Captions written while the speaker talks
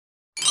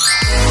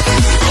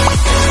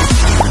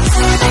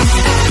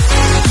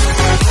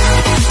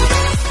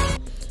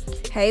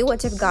Hey,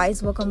 what's up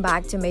guys, welcome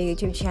back to my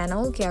YouTube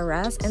channel,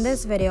 Kiara's. In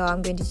this video,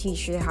 I'm going to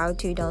teach you how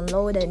to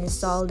download and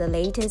install the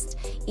latest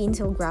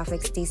Intel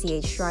Graphics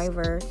DCH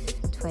driver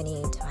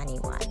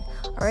 2021.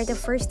 Alright, the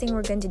first thing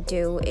we're going to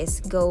do is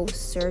go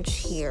search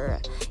here,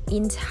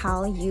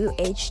 Intel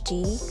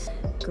UHD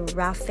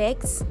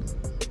Graphics.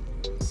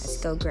 Let's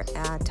go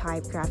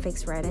type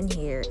graphics right in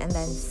here and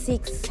then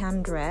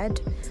 600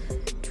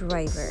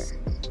 driver.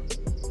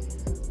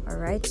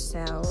 Alright,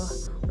 so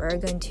we're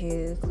going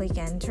to click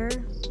enter.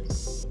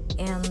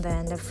 And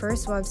then the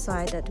first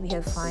website that we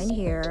have find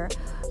here,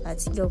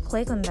 let's go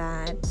click on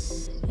that,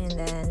 and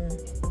then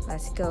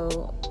let's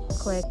go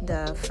click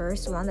the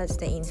first one, that's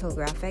the Intel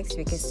Graphics,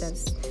 because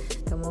that's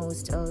the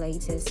most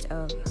latest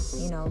of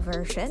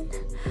version.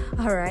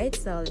 All right,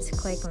 so let's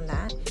click on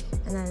that,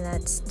 and then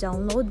let's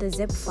download the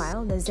zip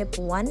file, the zip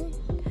one.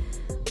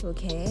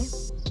 Okay.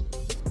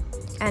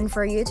 And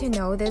for you to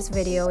know, this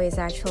video is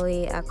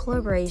actually a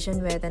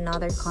collaboration with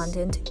another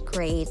content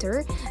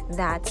creator,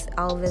 that's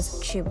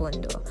Elvis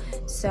Chibundo.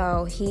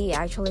 So he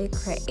actually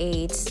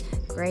creates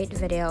great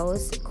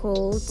videos,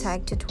 cool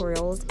tech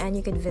tutorials, and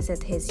you can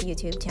visit his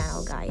YouTube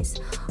channel, guys.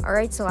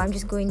 Alright, so I'm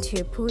just going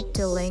to put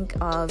the link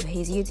of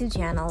his YouTube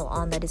channel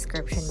on the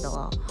description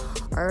below.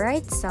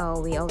 Alright, so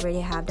we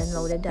already have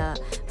downloaded the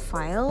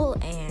file,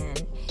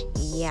 and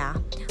yeah,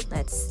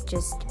 let's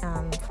just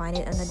find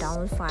it on the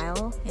download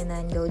file and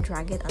then go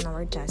drag it on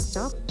our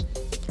desktop.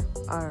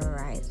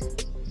 Alright,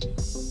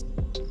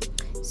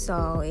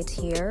 so it's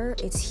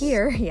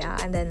here, yeah,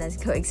 and then let's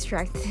go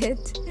extract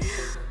it.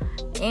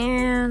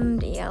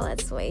 And yeah,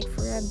 let's wait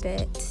for a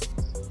bit.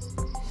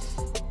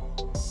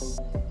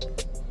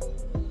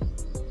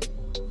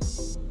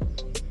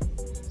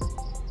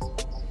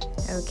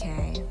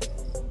 Okay,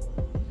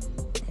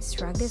 let's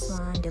drag this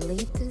one,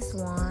 delete this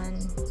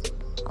one,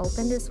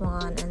 open this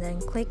one, and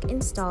then click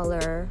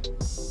installer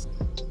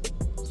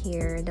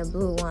here, the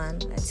blue one.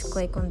 Let's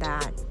click on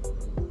that.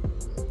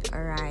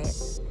 Alright,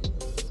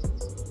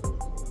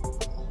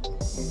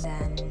 and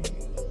then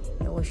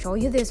it will show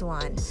you this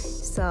one.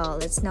 So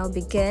let's now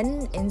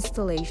begin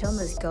installation.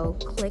 Let's go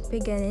click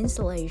begin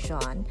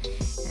installation,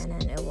 and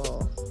then it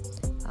will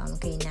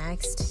okay,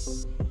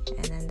 next,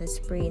 and then let's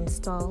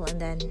pre-install, and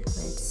then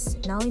let's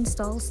now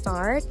install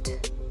start.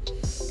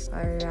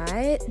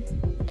 Alright,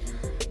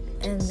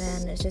 and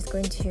then it's just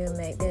going to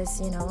make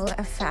this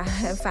a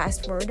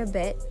fast forward a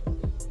bit.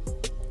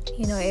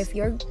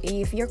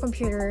 If your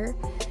computer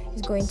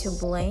is going to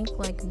blink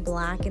like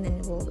black and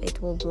then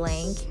it will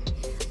blank,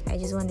 I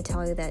just want to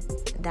tell you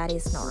that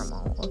is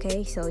normal,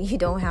 okay? So you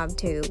don't have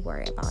to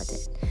worry about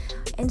it.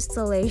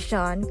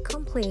 Installation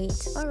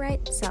complete.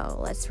 Alright, so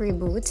let's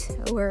reboot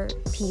our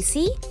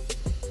PC.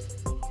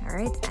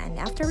 Alright, and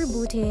after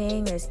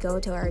rebooting, let's go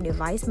to our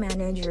device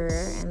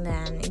manager and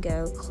then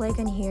go click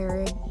on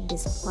here,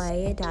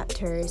 display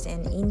adapters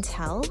and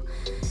Intel,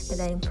 and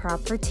then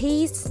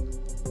properties,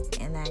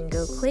 and then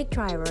go click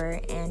driver,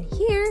 and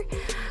here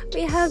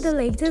we have the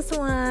latest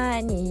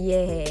one.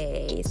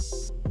 Yay!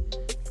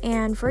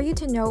 And for you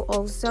to know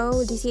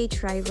also, DCH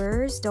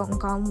drivers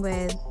don't come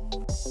with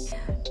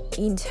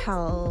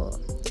Intel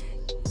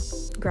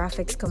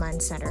Graphics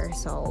Command Center.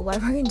 So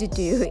what we're going to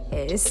do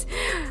is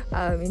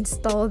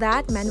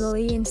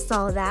manually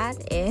install that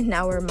in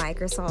our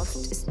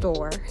Microsoft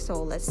Store.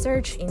 So let's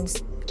search in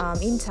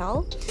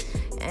Intel,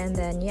 and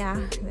then yeah,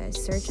 let's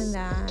search on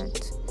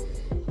that,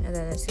 and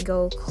then let's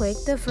go click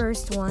the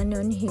first one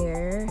on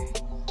here.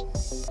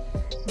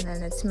 And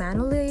then let's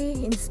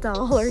manually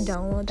install or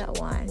download that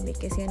one,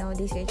 because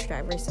DCH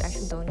drivers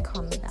actually don't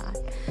come with that.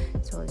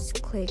 So let's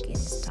click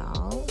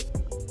install.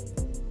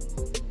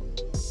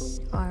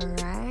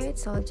 Alright,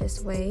 so I'll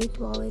just wait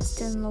while it's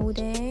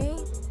downloading.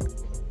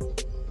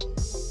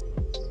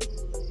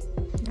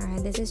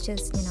 Alright, this is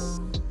just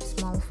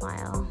small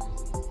file.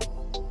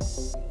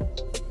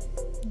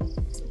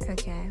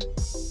 Okay,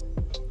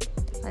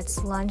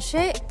 let's launch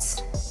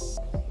it,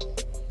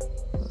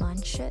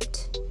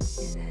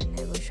 and then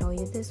it will show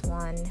you this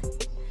one.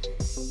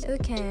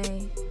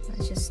 Okay,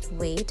 let's just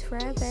wait for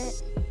a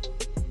bit,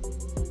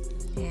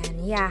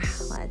 and yeah,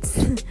 let's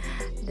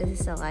this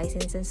is the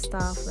license and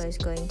stuff. We're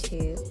just going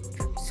to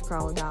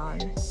scroll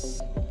down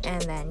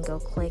and then go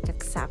click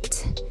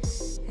accept,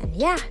 and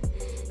yeah,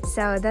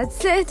 so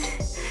that's it.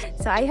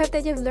 So I hope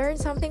that you've learned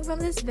something from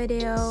this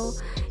video,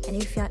 and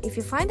if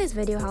you find this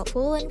video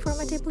helpful and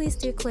informative, please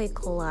do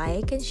click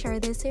like and share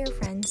this to your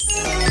friends.